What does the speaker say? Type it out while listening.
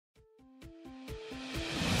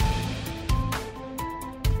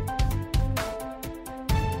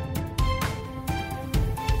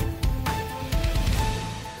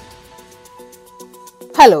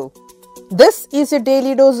Hello, this is your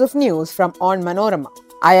daily dose of news from Onmanorama.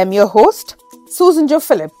 I am your host, Susan Jo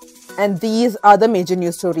Philip, and these are the major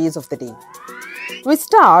news stories of the day. We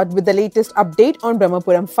start with the latest update on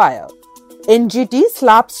Brahmapuram fire. NGT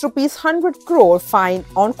slaps ₹100 crore fine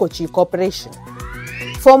on Kochi Corporation.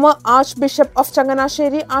 Former Archbishop of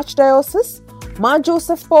Changanasheri Archdiocese, Ma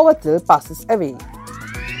Joseph Povathil, passes away.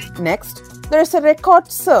 Next, there is a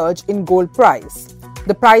record surge in gold price.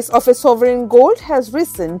 The price of a sovereign gold has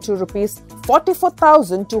risen to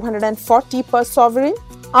 ₹44,240 per sovereign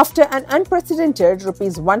after an unprecedented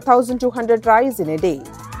 ₹1,200 rise in a day.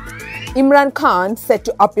 Imran Khan set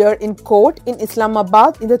to appear in court in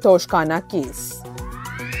Islamabad in the Toshkana case.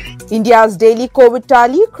 India's daily COVID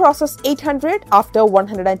tally crosses 800 after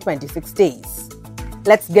 126 days.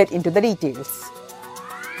 Let's get into the details.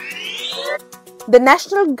 The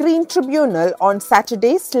National Green Tribunal on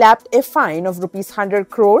Saturday slapped a fine of ₹100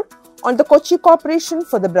 crore on the Kochi Corporation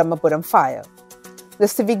for the Brahmapuram fire. The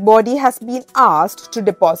civic body has been asked to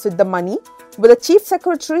deposit the money with the Chief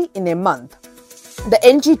Secretary in a month. The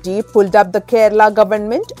NGT pulled up the Kerala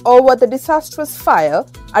government over the disastrous fire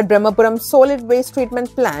at Brahmapuram solid waste treatment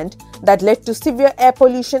plant that led to severe air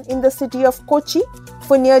pollution in the city of Kochi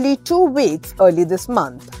for nearly 2 weeks early this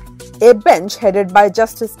month. A bench headed by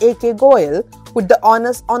Justice A.K. Goyal put the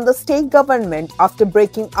onus on the state government after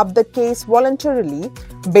breaking up the case voluntarily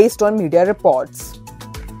based on media reports.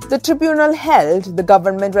 The tribunal held the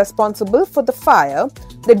government responsible for the fire,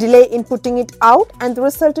 the delay in putting it out, and the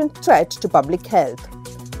resultant threat to public health.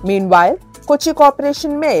 Meanwhile, Kochi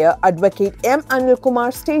Corporation Mayor Advocate M. Anil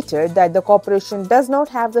Kumar stated that the corporation does not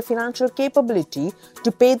have the financial capability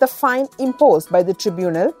to pay the fine imposed by the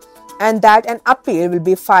tribunal and that an appeal will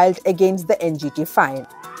be filed against the NGT fine.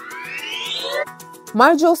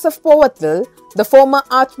 Ma Joseph Povathil, the former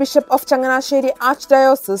Archbishop of Changanasheri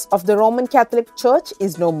Archdiocese of the Roman Catholic Church,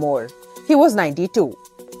 is no more. He was 92.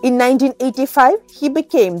 In 1985, he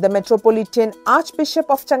became the Metropolitan Archbishop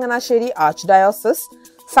of Changanasheri Archdiocese,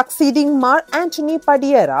 succeeding Mar Anthony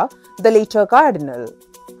Padiera, the later Cardinal.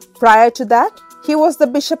 Prior to that, he was the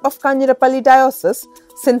Bishop of Kanjirapalli Diocese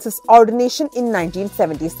since his ordination in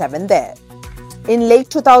 1977 there. In late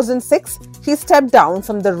 2006, he stepped down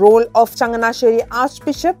from the role of Changanasheri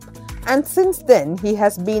Archbishop, and since then he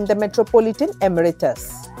has been the Metropolitan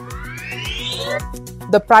Emeritus.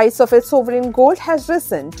 The price of a sovereign gold has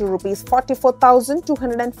risen to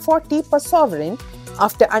 ₹44,240 per sovereign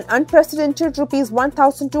after an unprecedented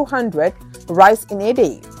 ₹1,200 rise in a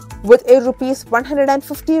day. With a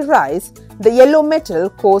 ₹150 rise, the yellow metal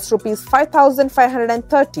costs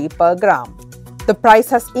 ₹5,530 per gram. The price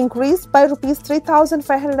has increased by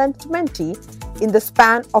 ₹3,520 in the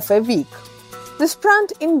span of a week. This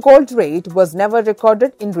trend in gold rate was never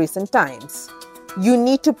recorded in recent times. You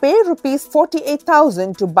need to pay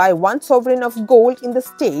 ₹48,000 to buy one sovereign of gold in the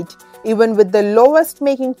state, even with the lowest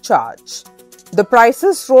making charge. The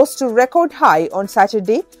prices rose to record high on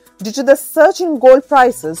Saturday due to the surge in gold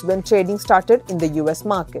prices when trading started in the US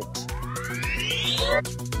market.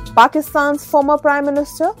 Pakistan's former Prime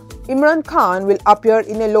Minister Imran Khan will appear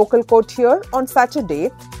in a local court here on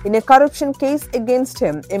Saturday in a corruption case against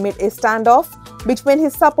him amid a standoff between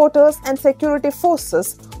his supporters and security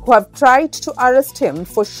forces who have tried to arrest him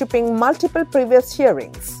for shipping multiple previous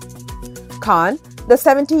hearings. Khan, the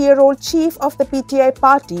 70-year-old chief of the PTI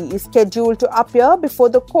party, is scheduled to appear before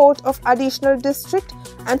the Court of Additional District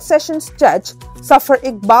and Sessions Judge Zafar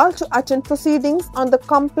Iqbal to attend proceedings on the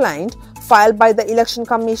complaint filed by the Election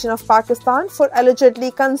Commission of Pakistan for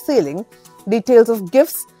allegedly concealing details of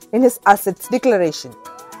gifts in his assets declaration.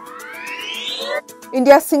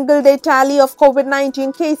 India's single-day tally of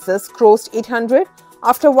COVID-19 cases crossed 800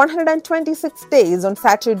 after 126 days on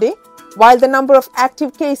Saturday, while the number of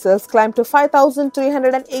active cases climbed to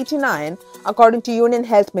 5,389 according to Union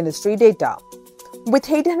Health Ministry data. With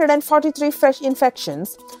 843 fresh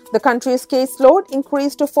infections, the country's caseload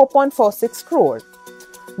increased to 4.46 crore.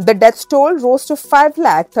 The death toll rose to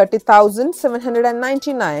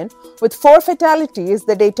 5,30,799 with 4 fatalities,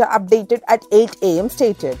 the data updated at 8 a.m.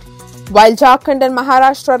 stated. While Jharkhand and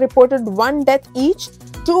Maharashtra reported 1 death each,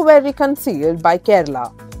 2 were reconciled by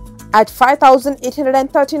Kerala. At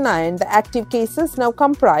 5,839, the active cases now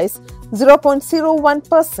comprise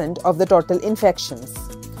 0.01% of the total infections.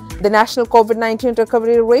 The national COVID-19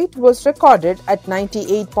 recovery rate was recorded at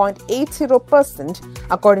 98.80%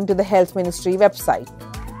 according to the Health Ministry website.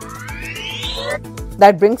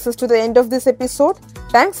 That brings us to the end of this episode.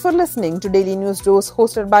 Thanks for listening to Daily News Dose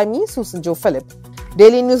hosted by me, Susan Jo Philip.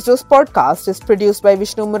 Daily News Dose podcast is produced by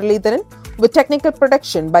Vishnu Muralidharan with technical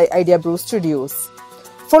production by Idea Brew Studios.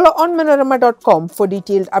 Follow onmanorama.com for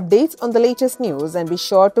detailed updates on the latest news and be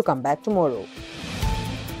sure to come back tomorrow.